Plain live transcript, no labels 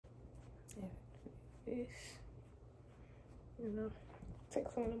this. You know, take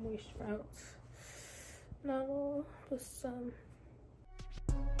some of the moisture out. Now we'll put some.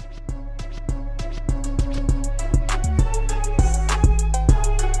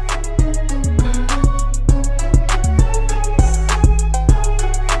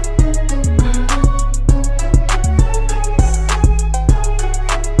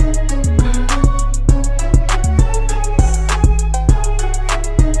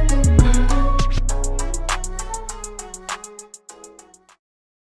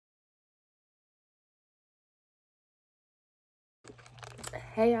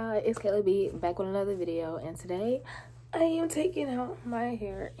 Hey y'all, it's Kala.B back with another video, and today I am taking out my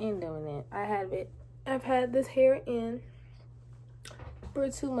hair and doing it. I've had this hair in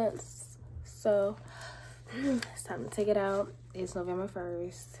for 2 months, so it's time to take it out. It's November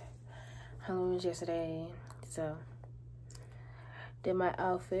 1st. Halloween was yesterday, so did my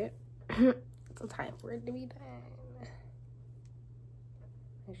outfit. It's time for it to be done.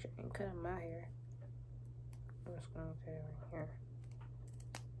 Make sure I ain't cutting my hair. I'm just gonna cut it right here.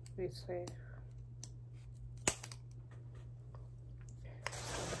 Be safe.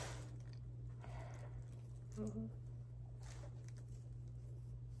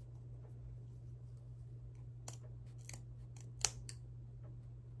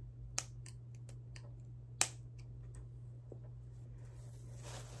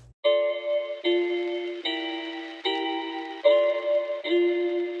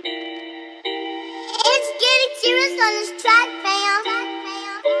 It's getting serious on this track, fam.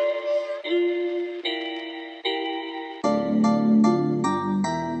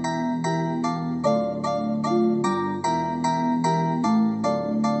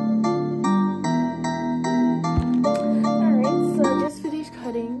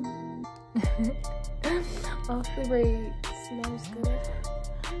 Cutting off the braids. Now I'm just gonna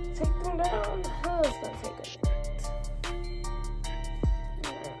take them down. Oh, it's gonna take a minute.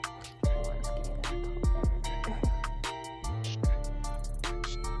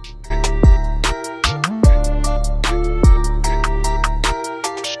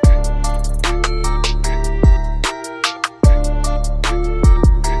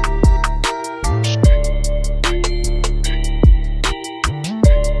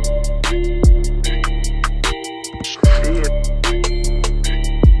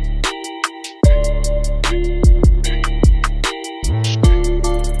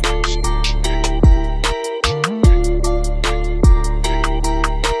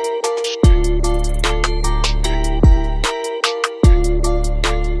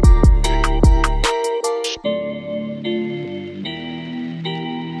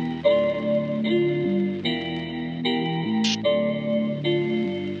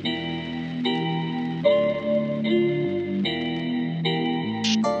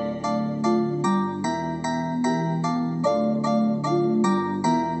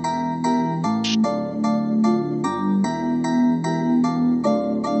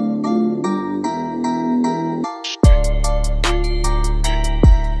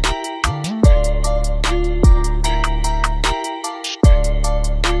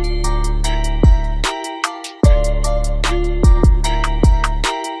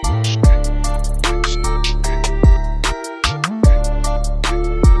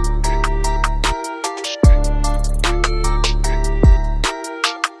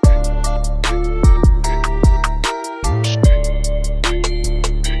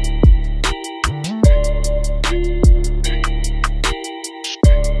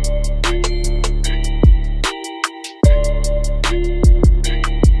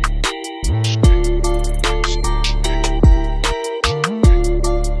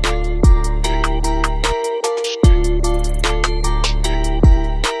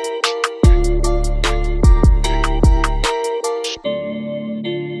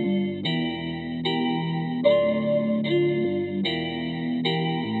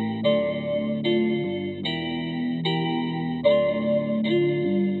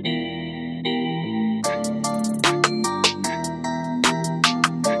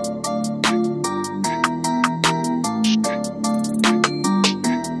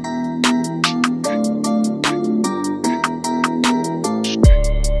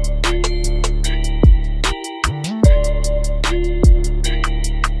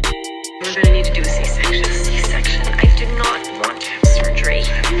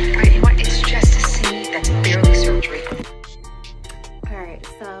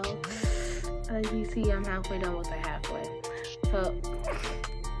 As you see, I'm halfway done with the halfway. So,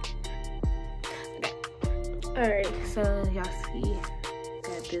 okay. Alright, so y'all see,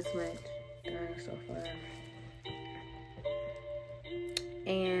 got this much done so far.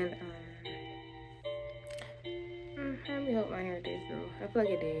 And, I feel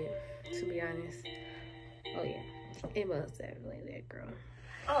like it did, to be honest. Oh yeah, it was definitely that girl.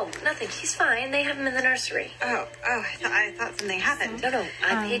 Oh, nothing. He's fine. They have him in the nursery. Oh, I thought something happened. No,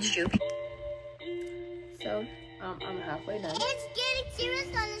 I paged you. So, I'm halfway done. It's getting serious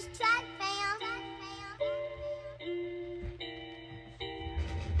on this track, fam.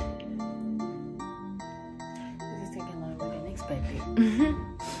 This is taking longer than expected.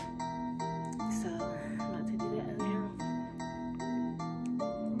 So, I'm about to do the other half.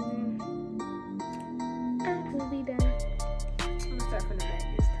 I will be done. I'm gonna start from the back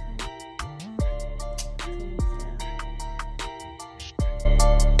this time.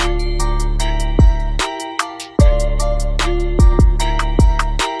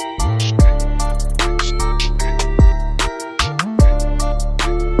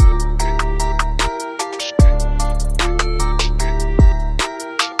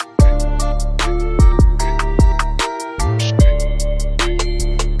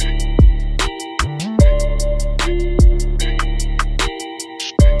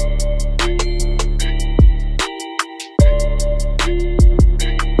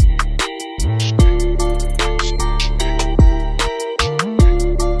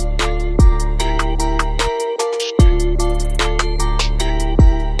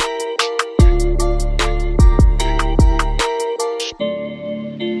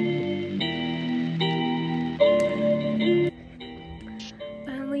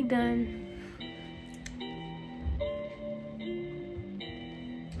 Done.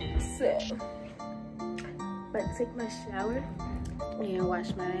 So, about to take my shower and wash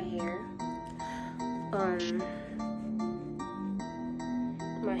my hair.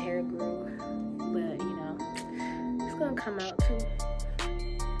 My hair grew, but you know, it's gonna come out too.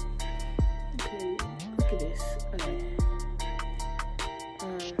 Okay, look at this. Okay.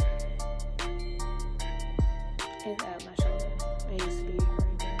 It's out my shoulder. It used to be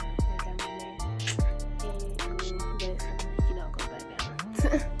right there. I got my neck. It grew, but it's gonna, you know, go back down.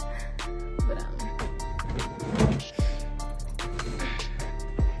 But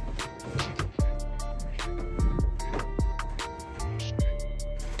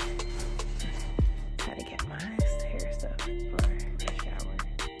try to get my hair stuff for the shower.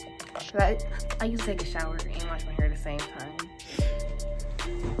 Cause I used to take a shower and wash my hair at the same time.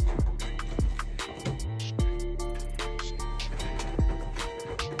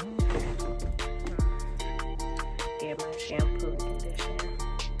 My shampoo and conditioner.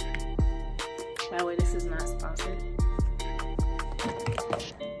 By the way, this is not sponsored.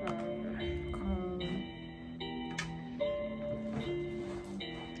 Comb,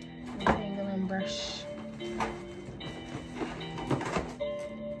 entangling brush.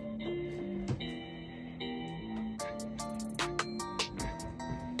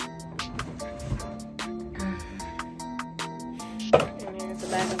 And there's the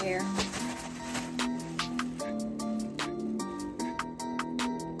back of hair.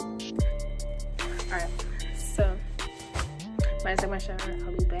 Alright, so when I take my shower,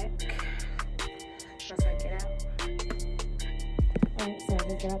 I'll be back once I get out. Alright, so I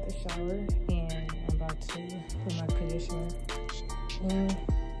just got out the shower and I'm about to put my conditioner in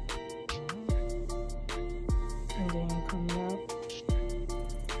and then comb it out.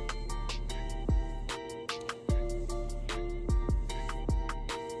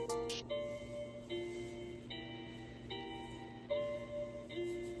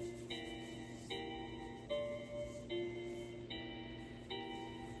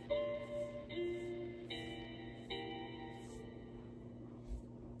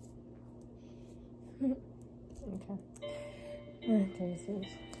 Okay. This is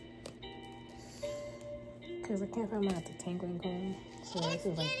because I can't find my detangling comb, so this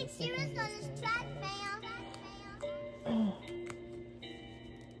is like the second best thing.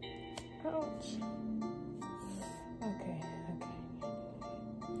 Ouch. Okay.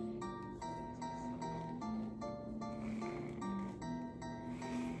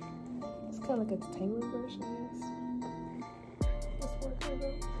 It's kind of like a detangling brush, I guess. Let's work with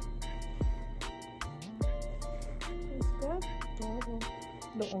it.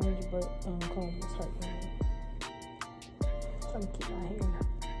 The orange comb is hurting me. Trying to keep my hair now.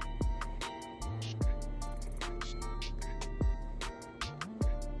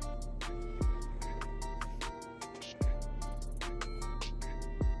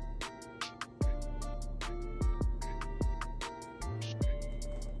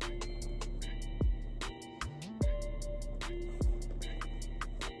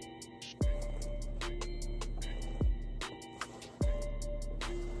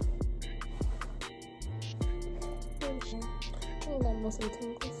 I got some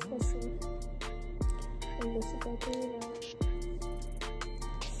tingles. Let's see. And this is okay now.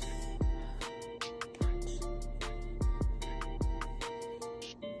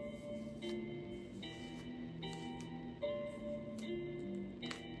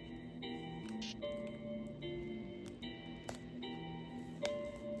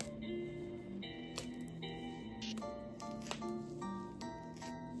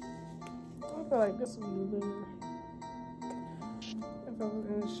 like this would be better if I was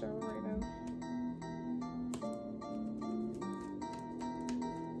in the shower right now.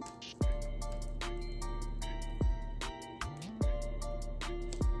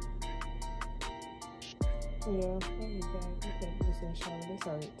 Yeah, I'll be back. I put this in the shower. This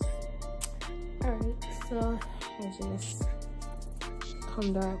hurts. Alright, so I just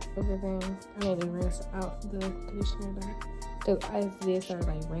combed out everything. I need to rinse out the conditioner though, because I did start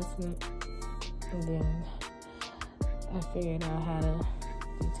like rinsing it, and then I figured out how to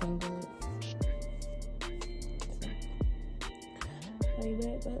detangle it. So, I'll be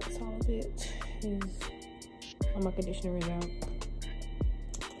back, but that's all of it. Is all my conditioner is out,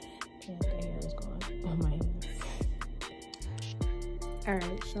 and the hair is gone on my hands.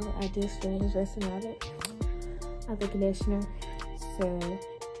 Alright, so I just finished rinsing out the conditioner. So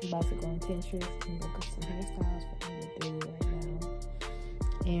I'm about to go on Pinterest and look up some hairstyles for me to do right now.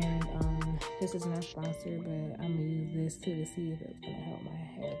 And this is not sponsored, but I'm gonna use this too to see if it's gonna help my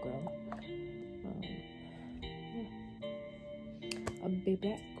hair grow. Yeah. I'll be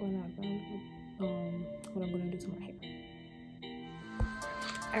back going out what I'm gonna do to my hair.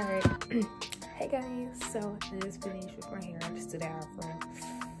 Alright. Hey guys, so I just finished with my hair. I just did it out for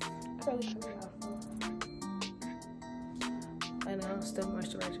curly out for. And I'm still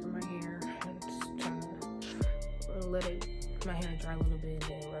moisturizing my hair. I'm just trying to let my hair dry a little bit and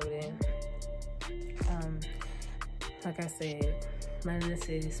then rub it in. Like I said, none of this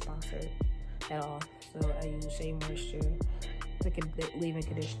is sponsored at all. So I use Shea Moisture, the leave-in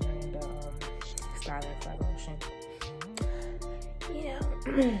conditioner, and styling flat lotion. Yeah.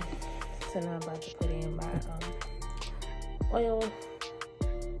 So now I'm about to put in my oil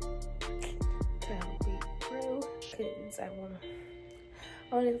to help it grow, because I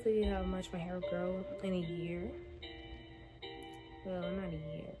want to see how much my hair will grow in a year. Well, not a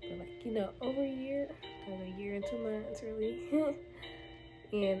year, but like, you know, over a year, like a year and 2 months, really.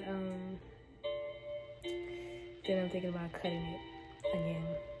 And then I'm thinking about cutting it again,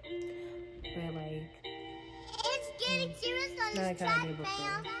 but like, It's getting serious on not this like how I track, did before,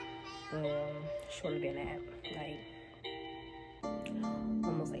 fam. but shorter than that, like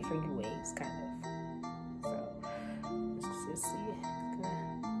almost like finger waves, kind of. So let's just see.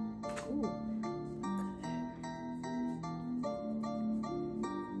 Ooh,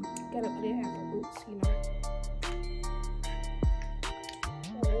 gotta put it at the roots, you know.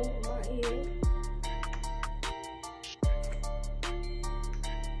 Oh, my ear.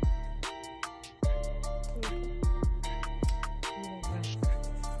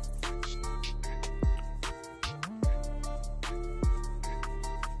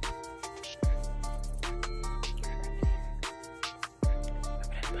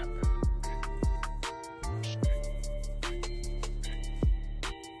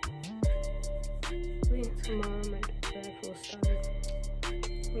 Tomorrow I might do the actual style.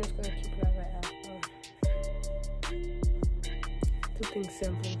 I'm just gonna keep it as an afro. Do things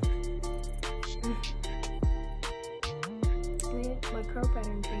simple. And my curl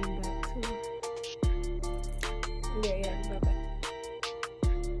pattern came back too. I'm very happy about that.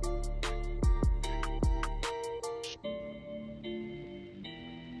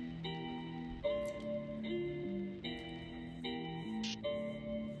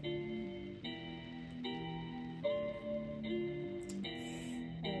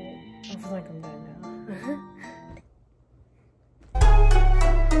 I feel like I'm done now.